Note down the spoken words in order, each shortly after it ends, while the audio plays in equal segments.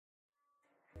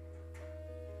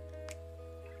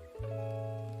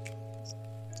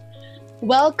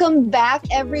Welcome back,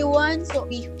 everyone. So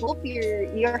we hope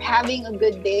you're having a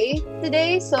good day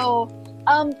today.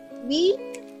 We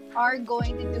are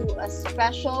going to do a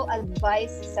special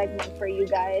advice segment for you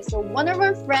guys. So one of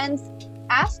our friends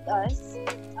asked us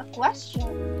a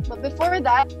question, but before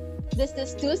that, this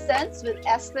is Two Cents with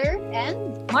Esther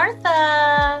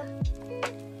Martha!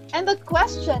 and the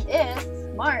question is,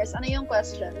 Mars, ano yung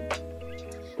question?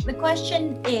 The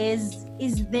question is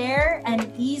there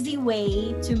an easy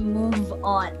way to move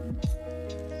on?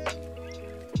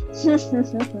 So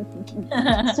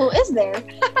is there?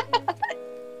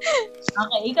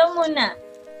 Okay, ikaw muna.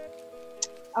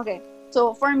 Okay.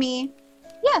 So for me,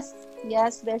 yes,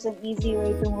 there's an easy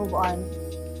way to move on.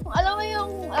 Alam mo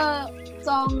yung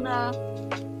song na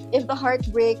if the heart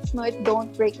breaks, no, it don't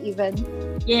break even.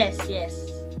 Yes.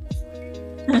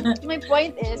 My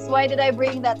point is, why did I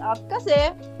bring that up? Kasi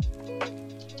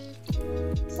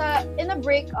in a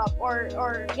breakup,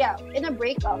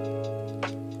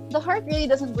 the heart really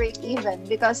doesn't break even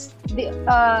because the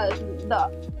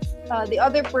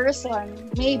other person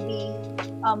maybe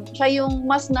siya yung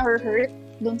mas na-hurt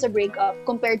dun sa breakup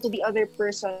compared to the other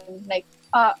person. Like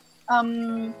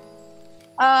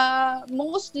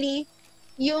mostly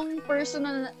yung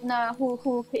person na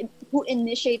who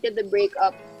initiated the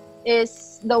breakup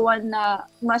is the one na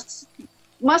mas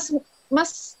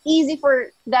easy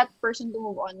for that person to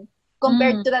move on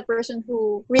compared to that person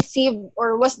who received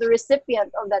or was the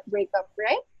recipient of that breakup,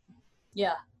 right?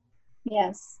 Yeah.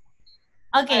 Yes.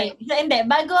 Okay, so hindi.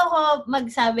 Bago ako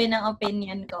magsabi ng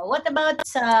opinion ko, what about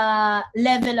sa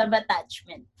level of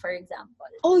attachment, for example?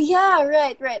 Oh yeah,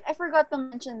 right. I forgot to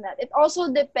mention that. It also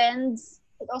depends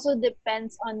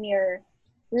on your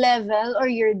level or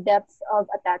your depth of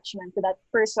attachment to that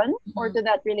person or to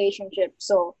that relationship.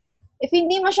 So, if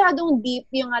hindi masyadong deep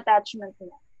yung attachment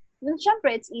niya, then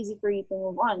syempre it's easy for you to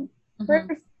move on. But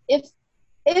if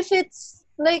it's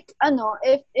like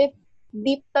if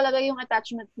deep talaga yung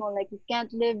attachment mo, like you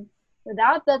can't live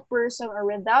without that person or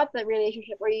without that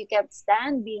relationship, or you can't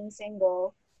stand being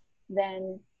single,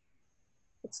 then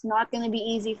it's not gonna be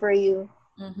easy for you.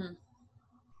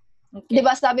 Okay.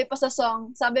 Diba sabi pa sa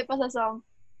song,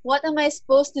 what am I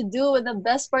supposed to do when the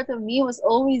best part of me was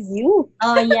always you?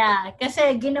 Oh yeah,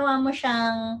 kasi ginawa mo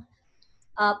siyang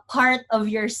part of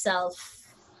yourself.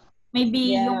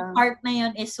 Maybe yung part na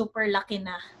yun is super laki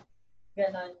na.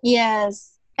 Ganon.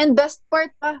 Yes. And best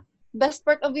part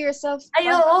of yourself.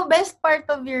 Ay, oo, best part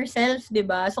of yourself, di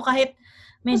ba? So, kahit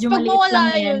medyo maliit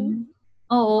lang yan.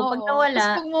 Oo, pag nawala.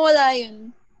 Tapos pag mawala yun,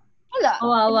 wala.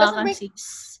 Kawawa ka,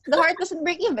 sis. The heart doesn't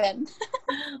break even.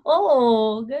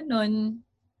 Oo, ganun.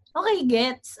 Okay,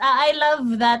 gets. I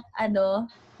love that,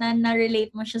 na-relate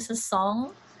mo siya sa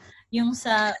song. Yung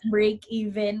sa break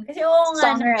even. Kasi oo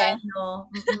nga naman,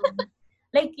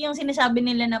 like, yung sinasabi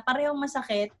nila na parehong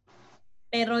masakit,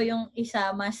 pero yung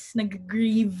isa mas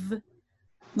nag-grieve.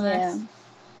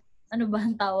 Ano ba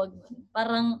ang tawag nun?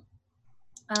 Parang,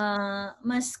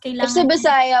 mas kailangan... Kasi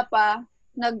Bisaya pa,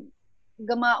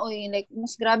 nag-gamaoy. Like,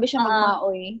 mas grabe siya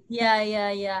mag-maoy.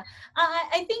 Yeah.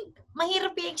 I think,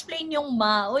 mahirap i-explain yung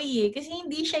maoy kasi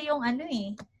hindi siya yung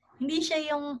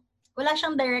wala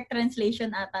siyang direct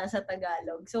translation ata sa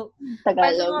Tagalog. So,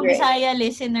 para sa mga Bisaya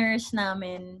listeners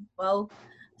namin,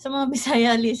 sa mga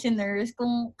Bisaya listeners,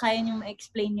 kung kaya nyo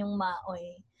ma-explain yung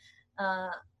maoy,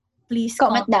 please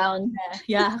comment down.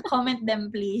 Comment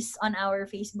them please on our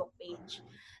Facebook page.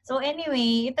 So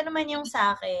anyway, ito naman yung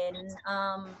sa akin.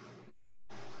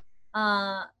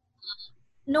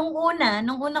 Nung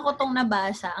una ko tong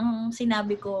nabasa, ang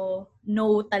sinabi ko,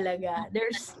 no talaga.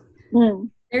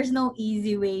 There's no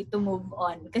easy way to move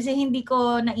on. Kasi hindi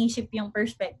ko naisip yung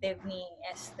perspective ni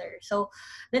Esther. So,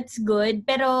 that's good.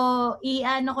 Pero,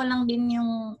 i-ano ko lang din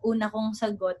yung una kong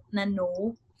sagot na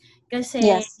no. Kasi,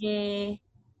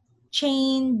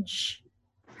 change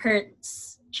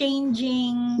hurts.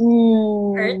 Changing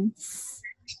hurts.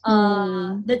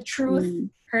 The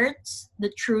truth hurts. The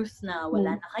truth na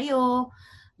wala na kayo,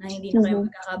 na hindi na kayo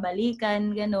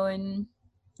magkakabalikan, ganun.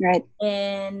 Right.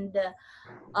 And,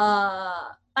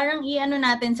 parang i-ano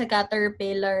natin sa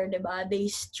caterpillar, diba?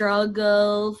 They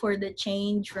struggle for the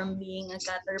change from being a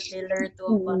caterpillar to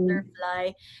a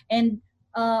butterfly. And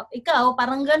ikaw,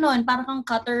 parang ganon, parang kang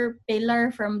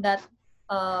caterpillar from that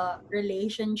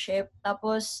relationship.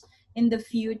 Tapos, in the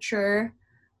future,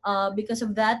 because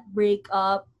of that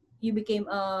breakup, you became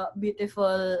a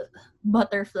beautiful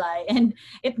butterfly. And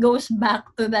it goes back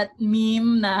to that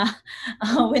meme na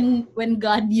when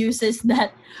God uses that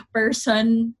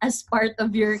person as part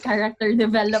of your character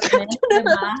development,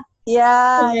 diba?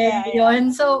 Yeah. Yun.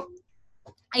 So,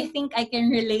 I think I can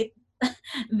relate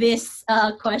this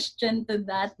question to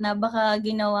that, na baka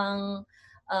ginawang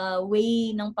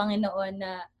way ng Panginoon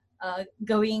na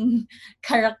gawing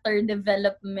character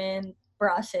development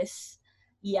process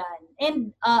yan.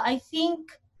 And I think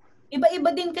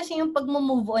iba-iba din kasi yung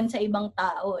pag-move on sa ibang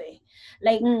tao eh.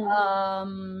 Like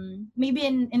maybe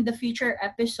in the future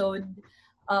episode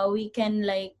we can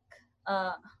like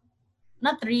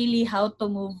not really how to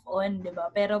move on, 'di ba?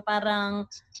 Pero parang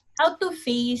how to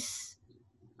face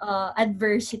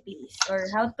adversities or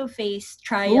how to face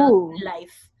trials in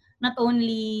life. Not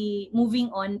only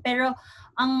moving on, pero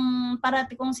ang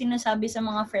parati kong sinasabi sa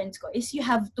mga friends ko is you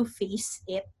have to face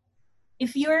it.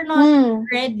 If you're not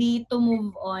ready to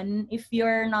move on, if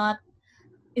you're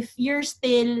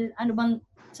still, ano bang,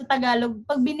 sa Tagalog,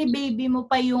 pag binibaby mo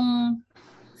pa yung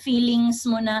feelings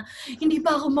mo na, hindi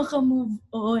pa ako maka-move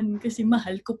on kasi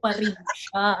mahal ko pa rin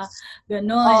siya.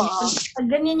 Ganon. Pag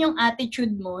ganyan yung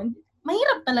attitude mo,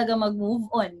 mahirap talaga mag-move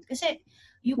on. Kasi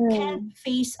you can't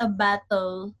face a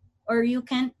battle or you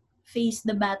can't face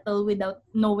the battle without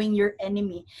knowing your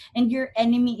enemy. And your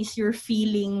enemy is your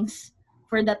feelings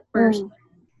for that person.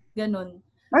 Ganon.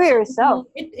 Or yourself.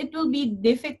 So, it will be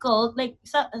difficult. Like,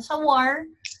 sa war,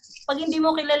 pag hindi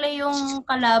mo kilala yung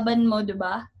kalaban mo,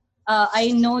 diba?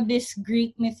 I know this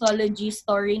Greek mythology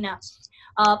story na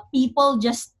people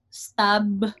just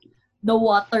stab the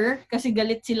water kasi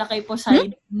galit sila kay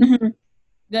Poseidon.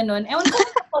 Ganon. Ewan ko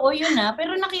kung totoo yun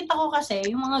pero nakita ko kasi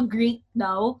yung mga Greek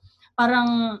daw,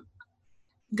 parang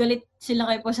galit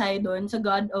sila kay Poseidon, sa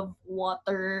god of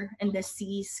water and the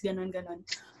seas, ganon.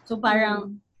 So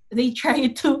parang they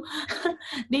try to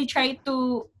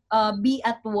be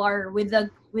at war with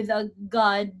a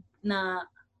god na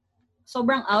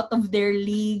sobrang out of their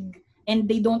league and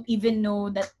they don't even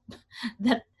know that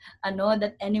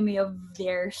enemy of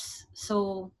theirs.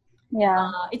 So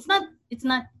it's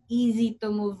not easy to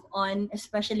move on,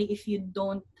 especially if you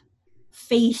don't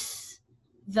face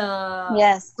the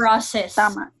process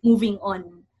moving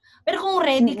on. Pero kung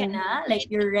ready ka na,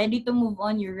 like you're ready to move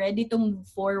on, you're ready to move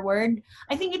forward,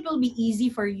 I think it will be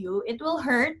easy for you. It will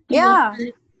hurt.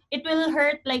 It will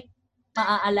hurt like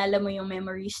maaalala mo yung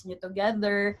memories niyo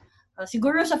together.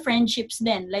 Siguro sa friendships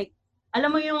din, like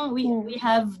alam mo yung we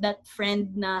have that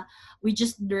friend na we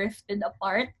just drifted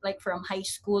apart like from high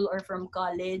school or from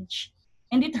college,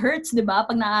 and it hurts, diba,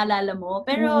 pag naaalala mo,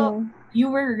 pero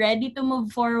you were ready to move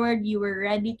forward, you were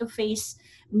ready to face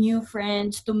new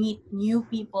friends, to meet new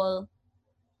people,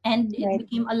 and it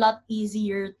became a lot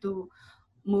easier to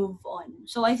move on.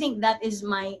 So I think that is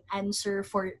my answer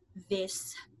for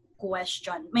this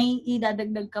question. May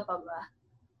idadagdag ka pa ba?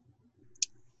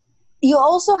 You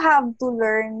also have to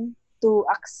learn to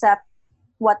accept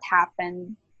what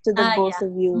happened to the both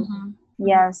of you.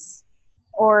 Yes.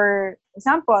 Or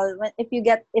example, if you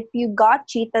got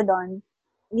cheated on,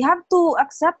 you have to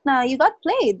accept na you got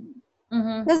played.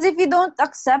 Because if you don't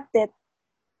accept it,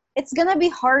 it's gonna be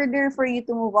harder for you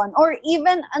to move on. Or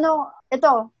even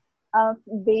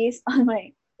based on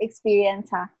my experience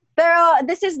Pero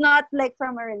this is not like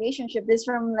from a relationship. This is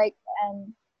from like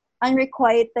an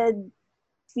unrequited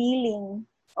feeling.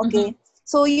 Okay?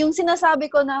 So, yung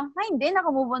sinasabi ko na, hindi,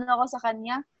 nakamove on ako sa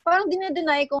kanya. Parang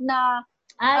dinedeny ko na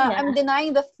I'm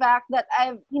denying the fact that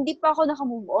hindi pa ako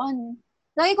nakamove on.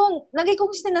 Lagi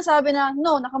kong sinasabi na,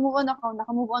 no, nakamove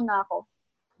on na ako.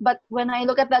 But when I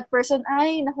look at that person,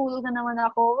 nahulog na naman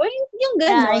ako. Or yung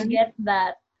gano'n. Yeah, I get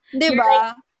that.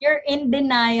 Diba? You're in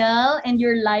denial and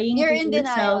you're lying to yourself. You're in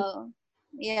denial.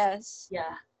 Yes.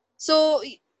 Yeah. So,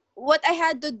 what I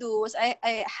had to do was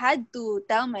I had to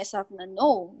tell myself na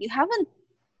no, you haven't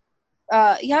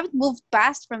moved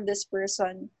past from this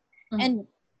person. And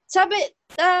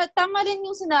tama rin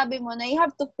yung sinabi mo na you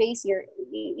have to face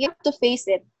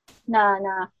it na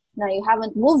you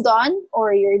haven't moved on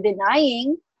or you're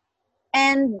denying,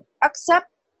 and accept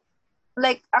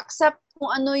kung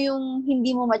ano yung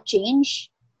hindi mo ma-change.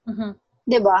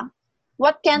 'Di ba?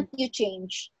 What can't you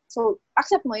change? So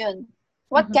accept mo 'yun.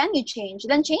 What can you change?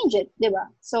 Then change it, 'di ba?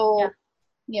 So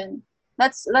yun.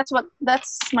 That's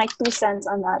my 2 cents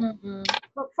on that.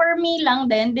 For me lang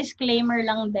din, disclaimer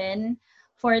lang din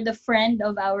for the friend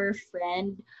of our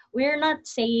friend, we're not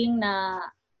saying na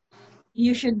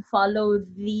you should follow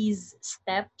these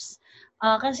steps.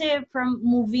 Kasi from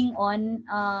moving on,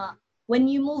 when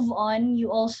you move on,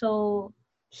 you also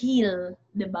heal,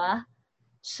 'di ba?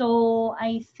 So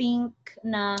I think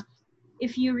na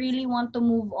if you really want to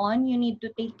move on, you need to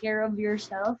take care of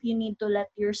yourself. You need to let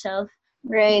yourself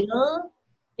heal.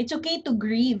 It's okay to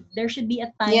grieve. There should be a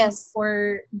time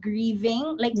for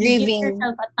grieving. Like, grieving. Give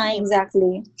yourself a time.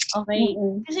 Exactly. Okay?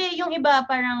 Kasi yung iba,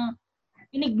 parang,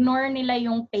 in-ignore nila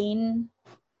yung pain.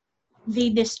 they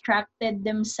distracted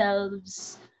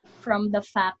themselves from the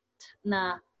fact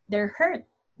na they're hurt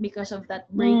because of that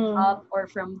breakup or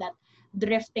from that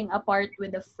drifting apart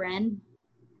with a friend.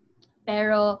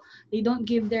 Pero they don't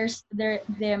give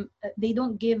they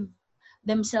don't give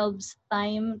themselves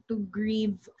time to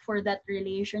grieve for that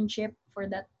relationship, for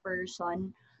that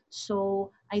person. So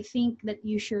I think that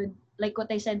you should, like what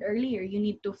I said earlier, you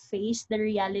need to face the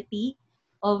reality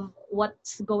of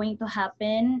what's going to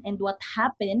happen and what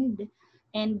happened,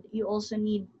 and you also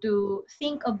need to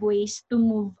think of ways to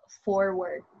move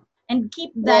forward and keep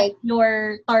that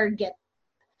your target,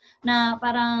 na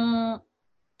parang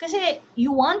kasi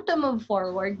you want to move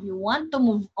forward, you want to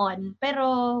move on,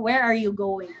 pero where are you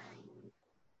going?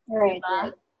 Right,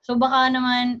 diba? right. So baka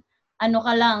naman, ano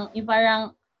ka lang, yung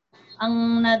parang,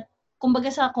 kumbaga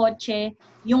sa kotse,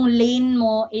 yung lane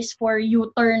mo is for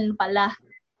U-turn pala.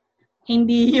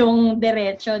 Hindi yung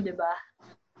diretso, di ba?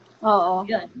 Oo.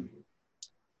 Yun.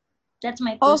 That's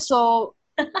my 2 Also,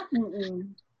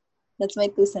 that's my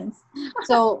 2 cents.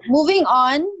 So, moving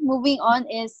on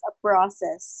is a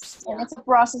process. And it's a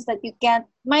process that you can't,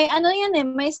 may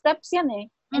steps yan eh.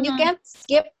 And you can't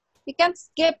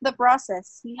skip the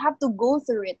process. You have to go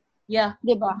through it. Yeah.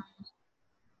 Diba?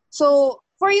 So,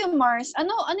 for you, Mars,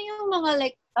 ano yung mga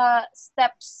like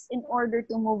steps in order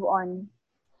to move on?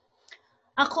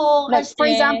 Ako like, kasi, for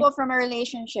example, from a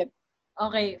relationship.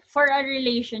 Okay, for a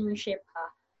relationship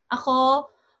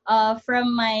ako,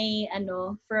 from my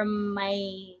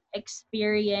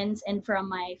experience and from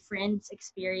my friends'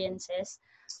 experiences,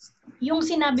 yung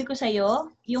sinabi ko sa'yo,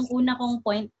 yung una kong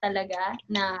point talaga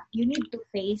na you need to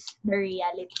face the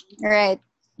reality. Right.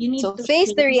 You need to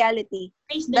face the reality.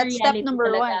 Face the That's reality step number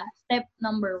talaga. 1. Step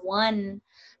number 1.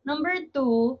 Number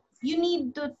 2, you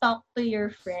need to talk to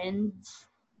your friends.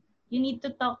 You need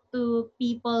to talk to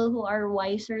people who are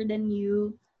wiser than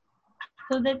you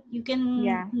so that you can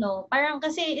know. Parang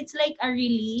kasi it's like a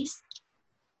release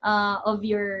of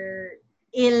your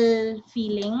ill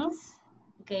feelings.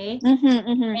 Okay?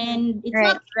 And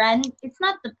it's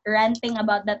not ranting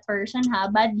about that person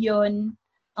bad yun.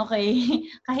 Okay?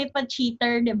 Kahit pa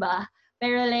cheater, 'di ba?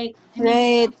 Pero like,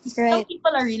 some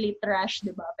people are really trash,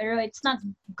 'di ba? Pero it's not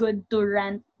good to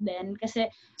rant then kasi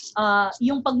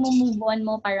yung pag-move on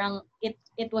mo parang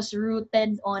it was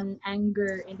rooted on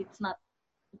anger and it's not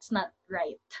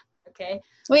right. Okay?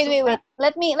 Wait.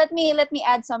 Let me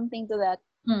add something to that.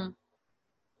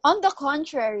 On the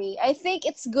contrary, I think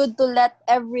it's good to let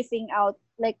everything out.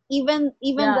 Like even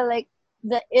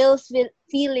the ill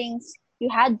feelings you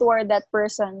had toward that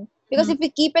person. Because if you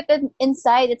keep it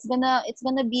inside, it's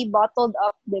gonna be bottled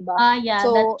up, diba? Yeah,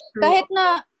 so that's true. kahit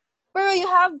na, pero you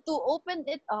have to open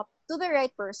it up to the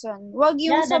right person. Wag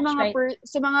yung sa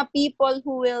mga people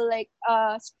who will like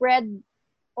spread,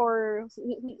 or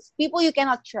people you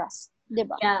cannot trust,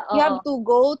 diba? Yeah, you have to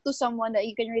go to someone that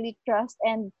you can really trust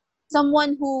and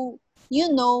someone who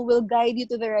will guide you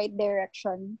to the right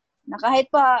direction. Na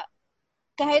kahit pa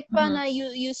na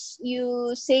you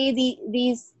say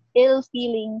these ill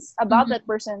feelings about that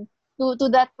person to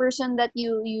that person that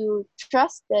you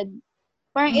trusted,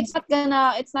 parang it's not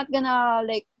gonna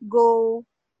like go,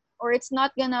 or it's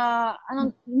not gonna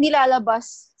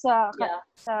nilalabas sa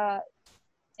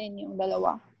inyong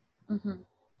dalawa.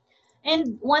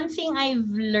 And one thing I've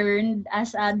learned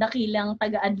as a dakilang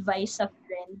taga-advise sa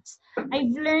friends,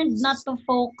 I've learned not to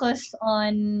focus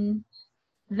on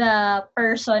the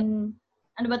person,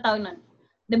 ano ba tawag nun?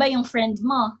 'Di ba yung friend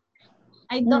mo?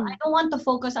 I don't want to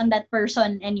focus on that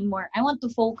person anymore. I want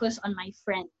to focus on my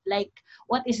friend. Like,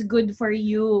 what is good for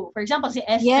you? For example, si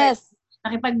Esther,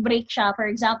 nakipag-break siya, for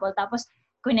example, tapos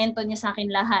kunento niya sa akin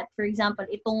lahat. For example,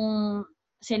 itong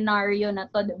scenario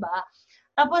na to, 'di ba?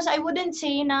 Tapos, I wouldn't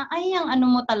say na, ay, yung ano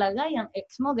mo talaga, yung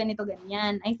ex mo, ganito,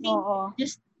 ganyan. I think it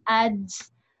just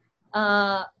adds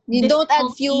you don't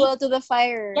add fuel to the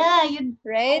fire. Yeah,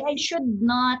 right? I should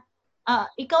not,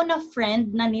 ikaw na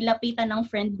friend, na nilapitan ng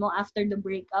friend mo after the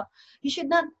breakup, you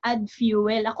should not add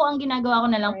fuel. Ako, ang ginagawa ko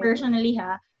na lang, personally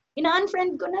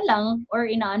ina-unfriend ko na lang, or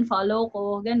ina-unfollow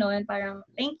ko, ganon, parang,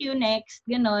 thank you, next,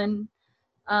 ganon.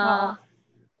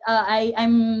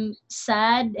 I'm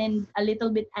sad and a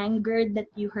little bit angered that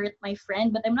you hurt my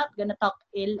friend, but I'm not gonna talk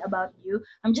ill about you.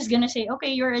 I'm just gonna say, okay,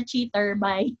 you're a cheater,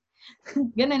 bye.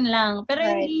 Ganun lang. Pero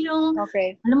hindi yung,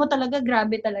 alam mo talaga,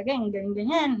 grabe talaga, yung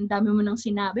ganyan. Ang dami mo nang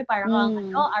sinabi, parang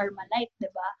Armalite,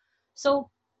 diba? So,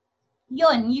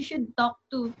 yun, you should talk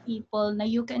to people na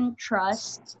you can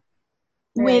trust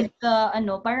with,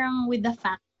 parang with the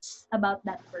facts about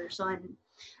that person.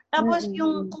 Tapos,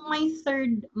 kung may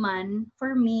third man,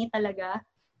 for me talaga,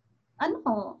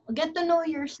 get to know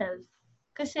yourself.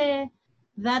 Kasi,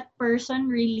 that person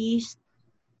released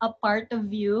a part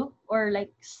of you or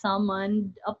like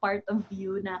summoned a part of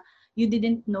you na you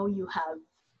didn't know you have.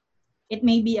 It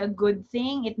may be a good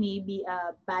thing, it may be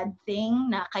a bad thing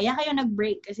na kaya kayo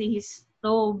nag-break kasi he's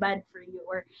so bad for you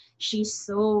or she's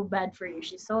so bad for you,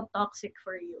 she's so toxic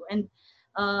for you. And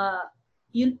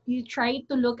you try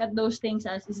to look at those things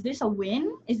as, is this a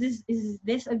win? Is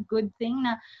this a good thing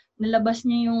na nalabas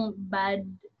niya yung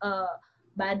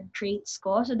bad traits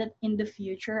ko so that in the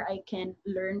future I can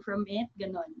learn from it,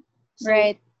 ganon. So,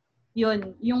 right.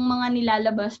 Yun, yung mga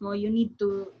nilalabas mo, you need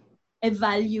to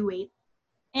evaluate.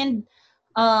 And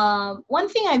one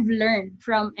thing I've learned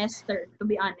from Esther, to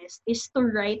be honest, is to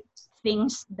write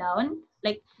things down.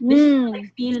 Like, this is what I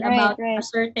feel about a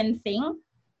certain thing.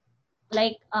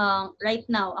 Like, right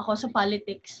now, ako sa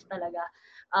politics talaga.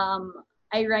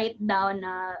 I write down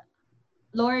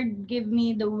Lord, give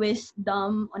me the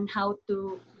wisdom on how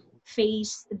to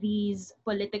face these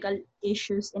political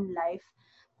issues in life.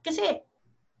 Kasi,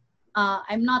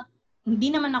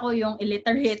 hindi naman ako yung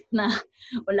illiterate na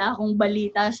wala akong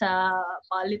balita sa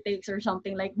politics or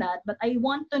something like that. But I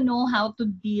want to know how to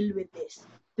deal with this,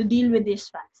 to deal with these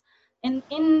facts. And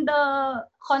in the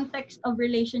context of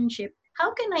relationship,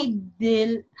 how can I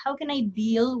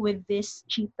deal with this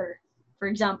cheater? For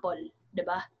example,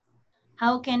 diba?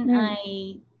 How can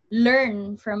I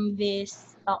learn from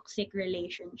this toxic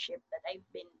relationship that I've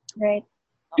been? Right.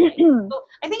 Okay. So,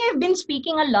 I think I've been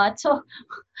speaking a lot. So,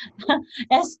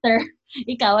 Esther,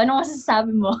 ikaw, ano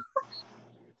masasabi mo?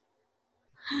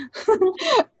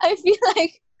 I feel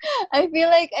like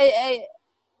I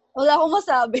wala akong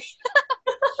masabi.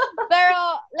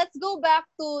 Pero let's go back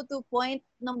to point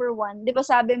number 1. 'Di ba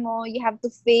sabi mo you have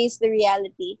to face the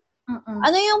reality?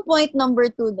 Ano yung point number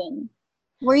 2 then?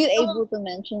 Were you able to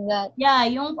mention that? Yeah,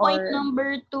 yung point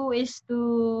number 2 is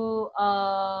to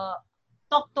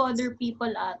talk to other people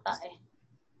ata eh.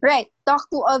 Right, talk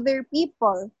to other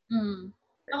people.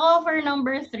 Ako for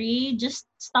number 3, just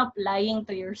stop lying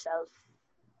to yourself.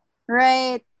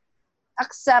 Right.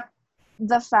 Accept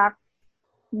the fact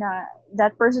na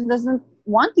that person doesn't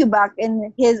want you back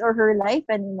in his or her life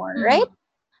anymore, right?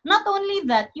 Not only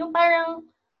that, yung parang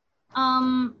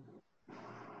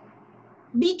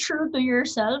be true to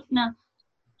yourself na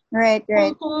right.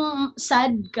 Kung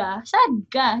sad ka.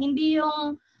 Hindi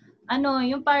yung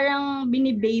yung parang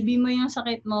binibaby mo yung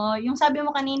sakit mo. Yung sabi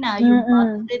mo kanina, you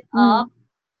bottled it up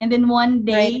and then one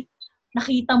day,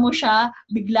 nakita mo siya,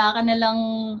 bigla ka na lang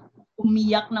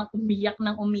umiyak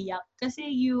kasi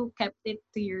you kept it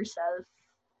to yourself.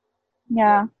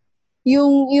 Yeah.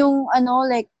 Yung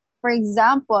like, for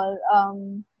example,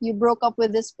 you broke up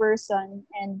with this person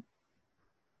and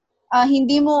he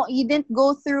didn't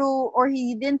go through or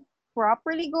he didn't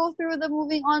properly go through the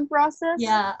moving on process.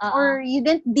 Yeah. Or you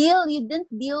didn't deal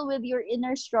with your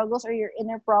inner struggles or your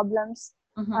inner problems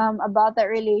about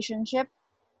that relationship.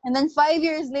 And then 5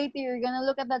 years later, you're gonna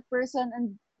look at that person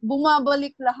and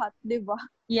bumabalik lahat, di ba?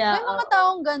 Yeah. May mga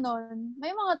taong ganon.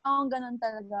 May mga taong ganon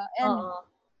talaga. And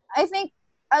I think,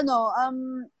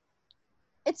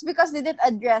 it's because they didn't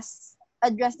address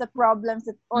the problems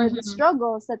or the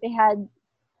struggles that they had,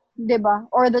 diba?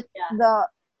 Or the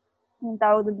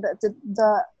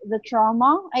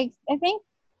trauma, I think.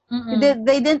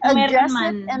 They didn't address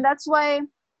it, and that's why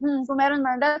kung meron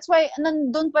man, that's why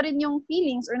nandun pa rin yung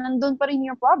feelings or nandun pa rin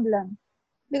yung problem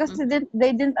because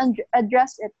they didn't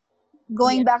address it.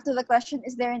 Going back to the question,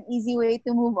 is there an easy way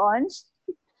to move on?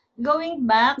 Going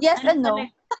back, yes and no.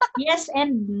 Yes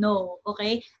and no,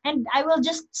 okay? And I will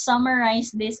just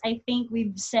summarize this. I think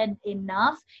we've said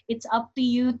enough. It's up to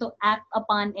you to act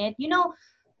upon it.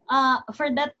 For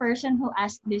that person who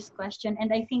asked this question,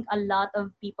 and I think a lot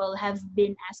of people have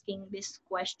been asking this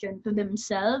question to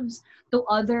themselves, to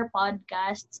other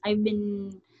podcasts. I've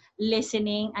been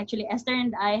listening. Actually, Esther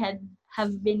and I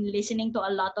have been listening to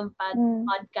a lot of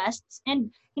podcasts,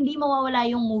 and hindi mawawala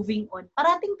yung moving on.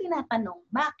 Parating tinatanong,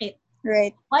 bakit?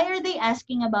 Right. Why are they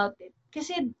asking about it?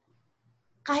 Kasi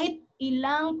kahit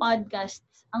ilang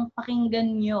podcasts ang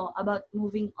pakinggan nyo about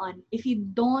moving on, if you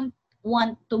don't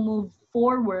want to move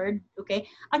forward, okay?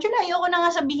 Actually, ayoko na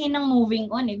nga sabihin ng moving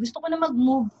on eh. Gusto ko na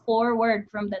mag-move forward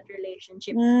from that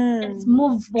relationship. Let's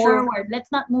move forward.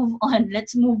 Let's not move on.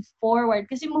 Let's move forward.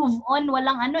 Kasi move on,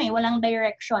 walang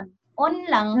direction. On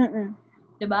lang,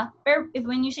 diba? Pero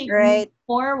when you say move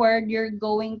forward, you're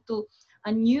going to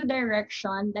a new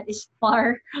direction that is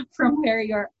far from where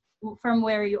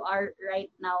you are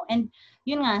right now. And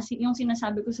yun nga, yung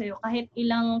sinasabi ko sa'yo, kahit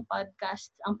ilang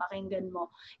podcasts ang pakinggan mo,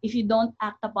 if you don't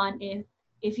act upon it,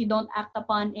 if you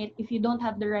don't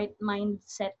have the right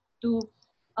mindset to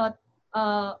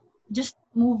just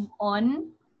move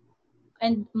on,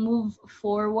 and move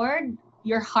forward,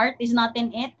 your heart is not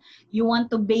in it. You want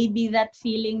to baby that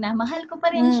feeling na mahal ko pa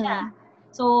rin siya.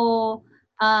 So,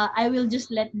 I will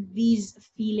just let these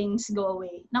feelings go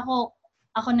away. Nako,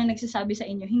 ako na nagsasabi sa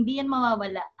inyo, hindi yan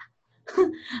mawawala.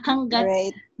 Hanggat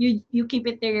you keep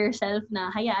it to yourself na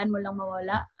hayaan mo lang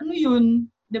mawala. Ano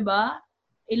yun? 'Di ba?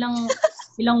 Ilang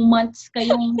months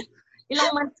kayong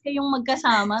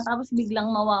magkasama tapos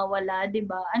biglang mawawala, 'di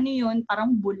ba? Ano yun?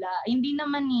 Parang bula. Hindi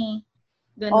naman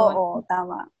Ganon. Oo,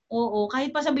 tama. Oo,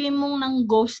 kahit pa sabihin mong nang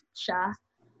ghost siya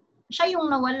yung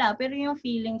nawala, pero yung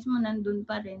feelings mo nandun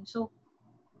pa rin. So,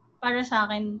 para sa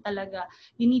akin talaga,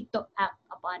 you need to act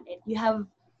upon it. You have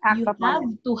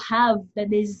to have the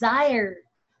desire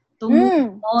to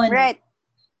move on. Right.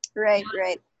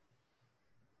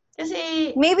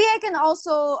 Kasi, maybe I can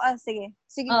also, sige,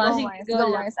 go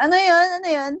Mars. Ano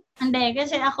yun? Hindi,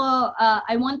 kasi ako,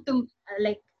 I want to,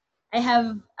 I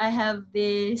have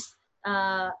this,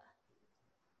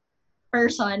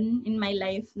 person in my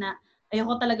life na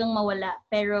ayoko talagang mawala,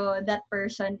 pero that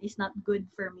person is not good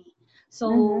for me.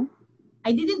 So,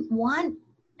 I didn't want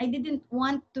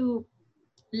to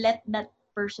let that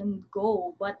person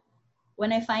go. But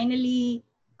when I finally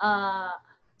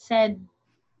said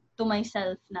to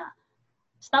myself na,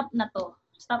 stop na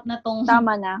tong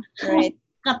tama na, right?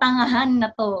 Katangahan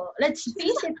na to. Let's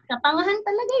face it, katangahan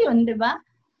talaga yun, di ba?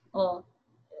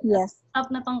 Yes.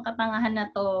 Stop na tong katangahan na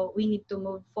to. We need to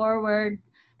move forward.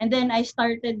 And then I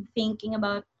started thinking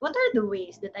about what are the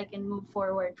ways that I can move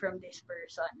forward from this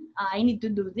person. I need to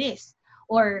do this.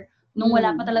 Or nung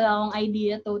wala pa talaga akong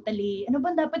idea totally, ano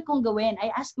ba dapat kong gawin?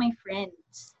 I asked my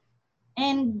friends.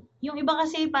 And yung iba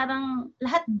kasi parang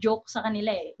lahat joke sa kanila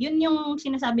eh. Yun yung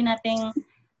sinasabi nating,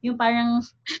 yung parang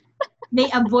they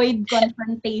avoid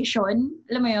confrontation.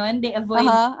 Alam mo yun? They avoid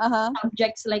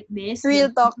subjects like this.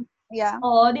 Real talk. Yeah.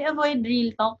 Oo, they avoid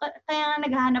real talk. Kaya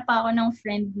naghahanap pa ako ng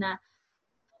friend na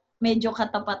medyo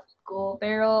katapat ko.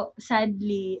 Pero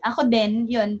sadly, ako din,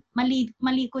 yun, mali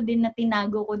ko din na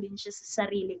tinago ko din siya sa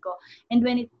sarili ko. And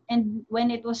when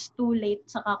it was too late,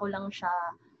 saka ko lang siya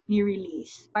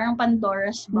ni-release. Parang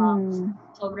Pandora's box.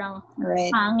 Sobrang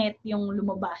pangit yung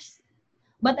lumabas.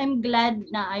 But I'm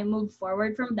glad na I moved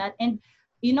forward from that. And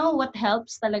you know what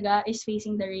helps talaga is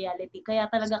facing the reality. Kaya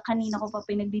talaga kanina ko pa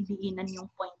pinagdidiinan yung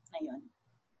point na yun.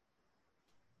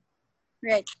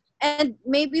 Right. And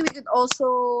maybe we could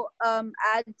also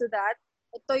add to that.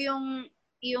 Ito yung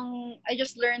I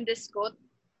just learned this quote.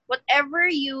 Whatever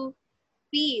you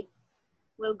feed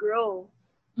will grow.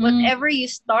 Whatever you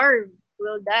starve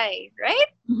will die.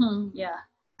 Right? Mm-hmm. Yeah.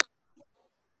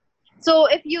 So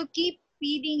if you keep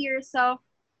feeding yourself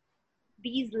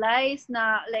these lies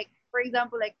na, like, for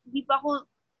example, like, hindi ako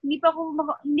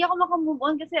maka-move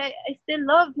on kasi I still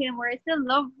love him or I still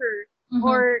love her.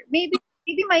 Or maybe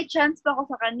may chance pa ako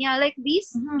sa kanya. Like,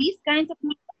 these kinds of,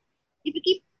 if you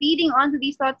keep feeding onto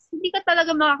these thoughts, hindi ka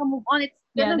talaga makaka-move on. It's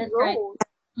gonna grow.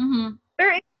 Right. Pero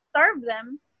if you starve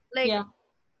them, like,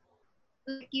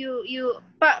 like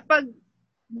pag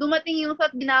dumating yung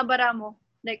thought, binabara mo,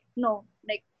 like, no,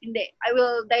 like, hindi. I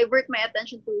will divert my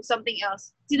attention to something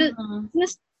else.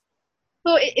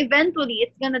 So eventually,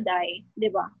 it's gonna die, di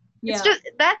ba? Yeah. It's just,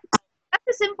 that's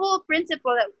a simple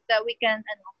principle that we can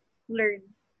learn.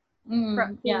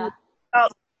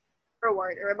 About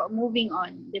forward or about moving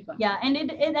on, diba? Yeah, and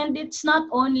it's not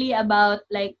only about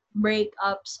like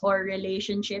breakups or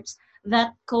relationships.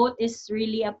 That quote is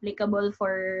really applicable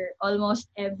for almost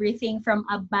everything from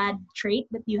a bad trait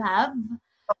that you have.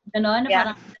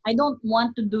 Parang, I don't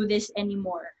want to do this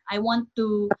anymore. I want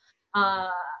to,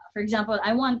 for example,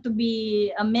 I want to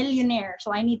be a millionaire,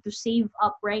 so I need to save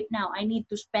up right now. I need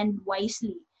to spend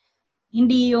wisely.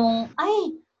 Hindi yung,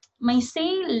 may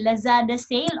sale, Lazada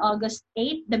sale, August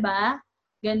 8, diba?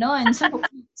 Ganon.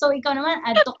 So ikaw naman,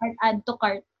 add to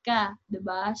cart ka,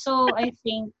 diba? So I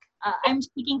think, I'm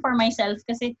speaking for myself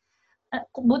kasi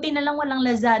buti na lang walang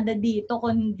Lazada dito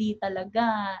kundi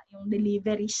talaga yung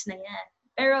deliveries na yan.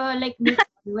 Pero like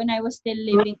when I was still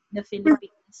living in the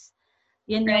Philippines,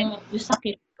 yan yung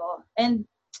sakit ko. And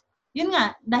yun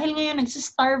nga, dahil ngayon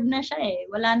nagsistarve na siya eh.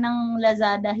 Wala nang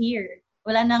Lazada here.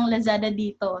 Wala nang Lazada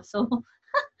dito. So,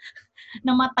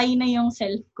 namatay na yung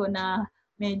self ko na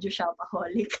medyo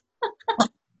shopaholic.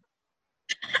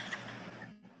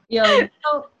 Yun.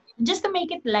 So, just to make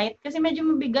it light, kasi medyo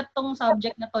mabigat tong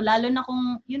subject na to, lalo na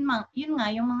kung, yun nga,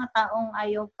 yung mga taong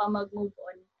ayaw pa mag-move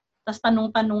on. Tapos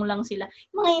tanong-tanong lang sila.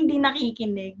 Yung mga hindi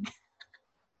nakikinig.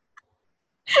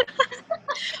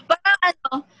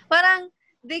 Parang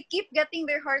they keep getting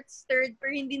their hearts stirred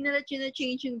pero hindi nila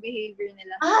change yung behavior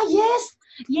nila. Yes!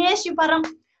 Yes, yung parang,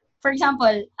 for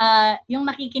example, yung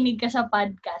nakikinig ka sa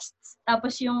podcasts,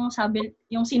 tapos yung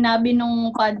sinabi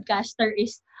nung podcaster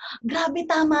is, grabe,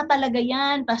 tama talaga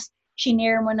yan. Tapos,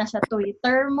 shinare mo na sa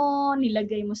Twitter mo,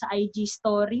 nilagay mo sa IG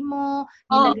story mo,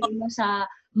 nilagay mo sa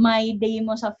My Day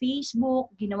mo sa Facebook,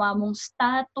 ginawa mong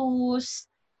status.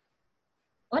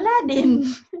 Wala din.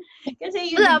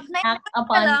 Kasi you didn't act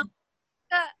upon...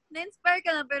 Na-inspire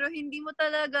ka lang, pero hindi mo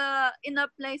talaga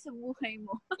in-apply sa buhay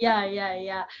mo. Yeah.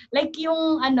 Like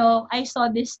yung, I saw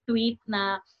this tweet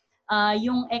na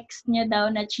yung ex niya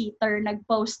daw na cheater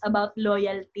nag-post about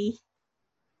loyalty.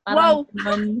 Parang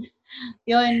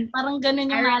yun, parang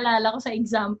ganun yung naalala ko sa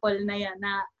example na yan,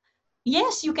 na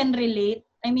yes, you can relate.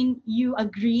 I mean, you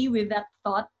agree with that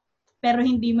thought, pero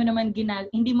hindi mo naman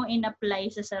hindi mo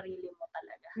in-apply sa sarili mo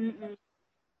talaga. Mm-mm.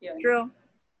 Yun. True.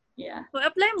 Yeah. So,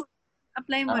 apply mo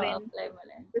rin. Apply mo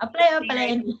rin. Apply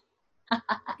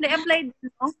din,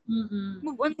 no? Mm-mm.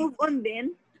 Move on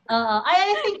din.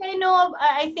 I think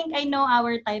I know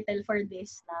our title for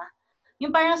this na.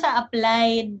 Yung parang sa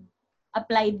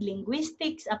applied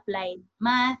linguistics, applied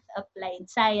math, applied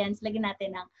science, lagyan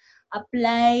natin ng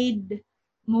applied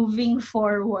moving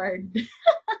forward.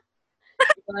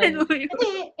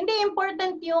 Hindi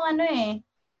important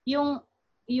yung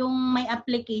yung may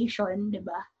application, 'di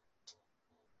ba?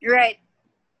 Right.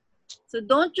 So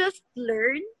don't just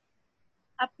learn,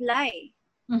 apply.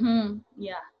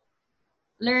 Yeah.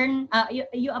 Learn,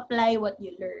 you apply what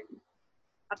you learn.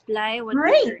 Apply what you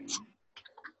learn.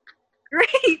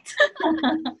 Great.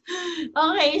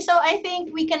 Okay, so I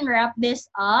think we can wrap this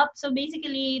up. So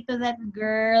basically, to that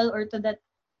girl or to that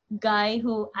guy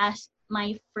who asked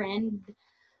my friend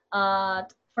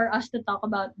for us to talk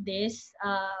about this,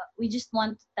 we just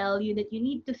want to tell you that you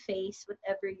need to face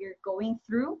whatever you're going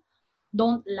through.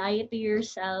 Don't lie to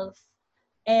yourself,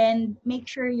 and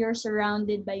make sure you're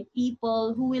surrounded by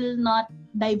people who will not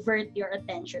divert your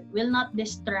attention, will not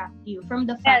distract you from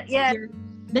the fact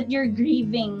that you're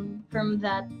grieving from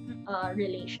that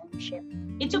relationship.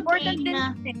 It's important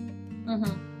na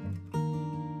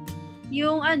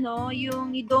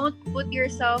yung you don't put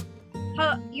yourself,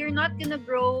 you're not gonna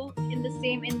grow in the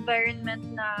same environment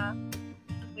na,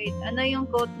 yung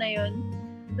quote na yun?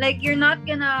 Like, you're not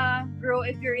gonna grow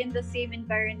if you're in the same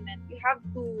environment. You have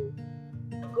to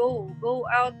go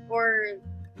out or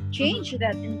change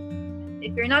that.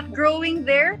 If you're not growing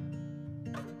there,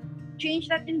 change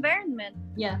that environment.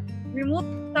 Yeah. Remove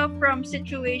yourself from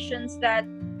situations that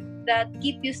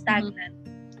keep you stagnant.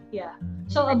 Yeah.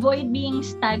 So avoid being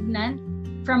stagnant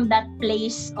from that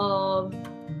place of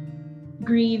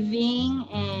grieving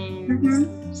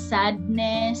and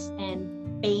sadness and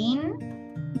pain.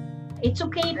 It's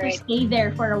okay to stay there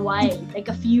for a while, like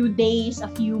a few days, a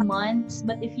few months,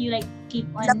 but if you keep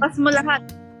on... Labas mo lahat.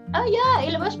 Oh yeah,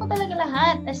 ilabas mo talaga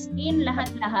lahat. As in,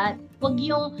 lahat-lahat. Huwag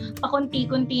yung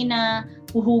pakunti-kunti na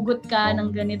huhugot ka ng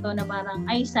ganito na parang,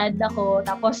 ay, sad ako,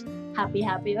 tapos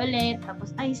happy-happy ulit,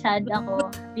 tapos, ay, sad ako,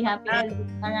 happy-happy ulit.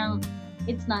 Parang,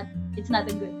 it's not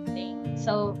a good thing.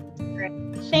 So,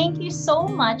 thank you so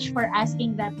much for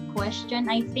asking that question.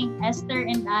 I think Esther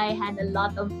and I had a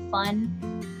lot of fun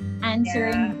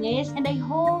answering this, and I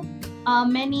hope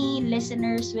many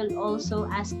listeners will also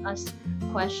ask us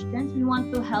questions. We want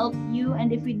to help you,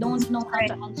 and if we don't know how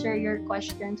to answer your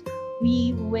questions,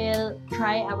 we will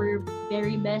try our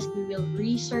very best. We will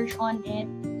research on it,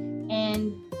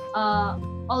 and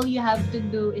all you have to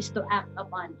do is to act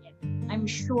upon it. I'm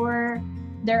sure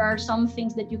there are some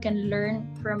things that you can learn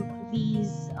from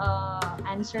these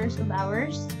answers of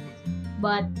ours,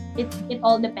 but it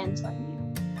all depends on you.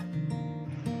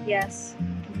 Yes.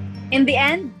 In the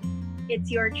end,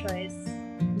 it's your choice.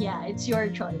 Yeah, it's your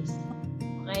choice.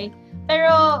 Okay?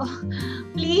 Pero,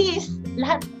 please,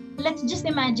 let's just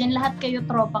imagine, lahat kayo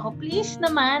tropa ko, please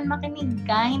naman, makinig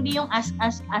ka. Hindi yung ask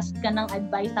ka ng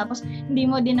advice, tapos hindi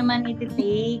mo din naman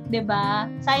iti-take, diba?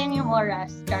 Sayang yung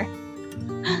oras, Char.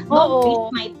 Don't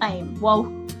waste my time. Wow.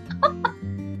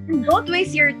 Don't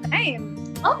waste your time.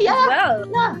 Oh, yeah. Well.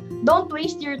 Yeah. Don't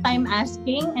waste your time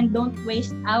asking, and don't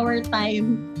waste our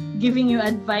time giving you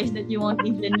advice that you won't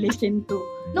even listen to.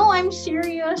 No, I'm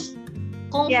serious.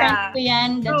 Kung friend ko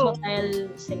yan, that's what I'll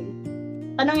say.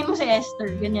 Tanungin mo si Esther,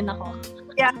 ganyan ako.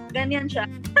 Yeah, ganyan siya.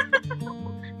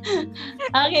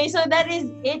 Okay, so that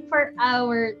is it for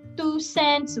our 2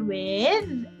 cents with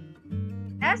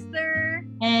Esther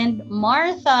and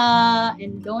Martha.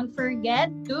 And don't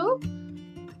forget to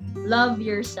Love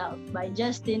Yourself by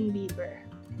Justin Bieber.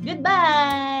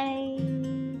 Goodbye!